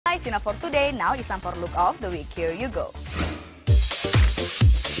it's enough for today. Now it's time for Look of the Week. Here you go.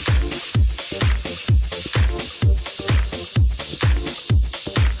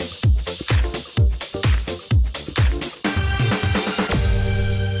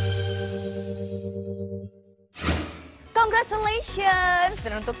 Congratulations!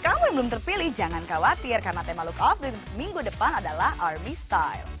 Dan untuk kamu yang belum terpilih, jangan khawatir karena tema Look of the Week minggu depan adalah Army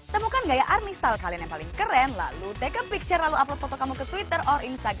Style. Temukan gaya Army Style kalian yang paling keren, lalu take a picture, lalu upload foto kamu ke Twitter or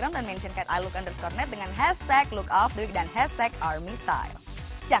Instagram dan mention @iLook_net dengan hashtag Look of the Week dan hashtag Army Style.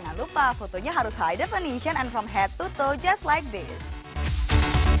 Jangan lupa, fotonya harus high definition and from head to toe just like this.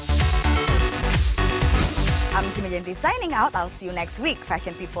 I'm Kim signing out. I'll see you next week,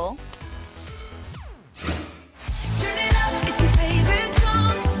 fashion people.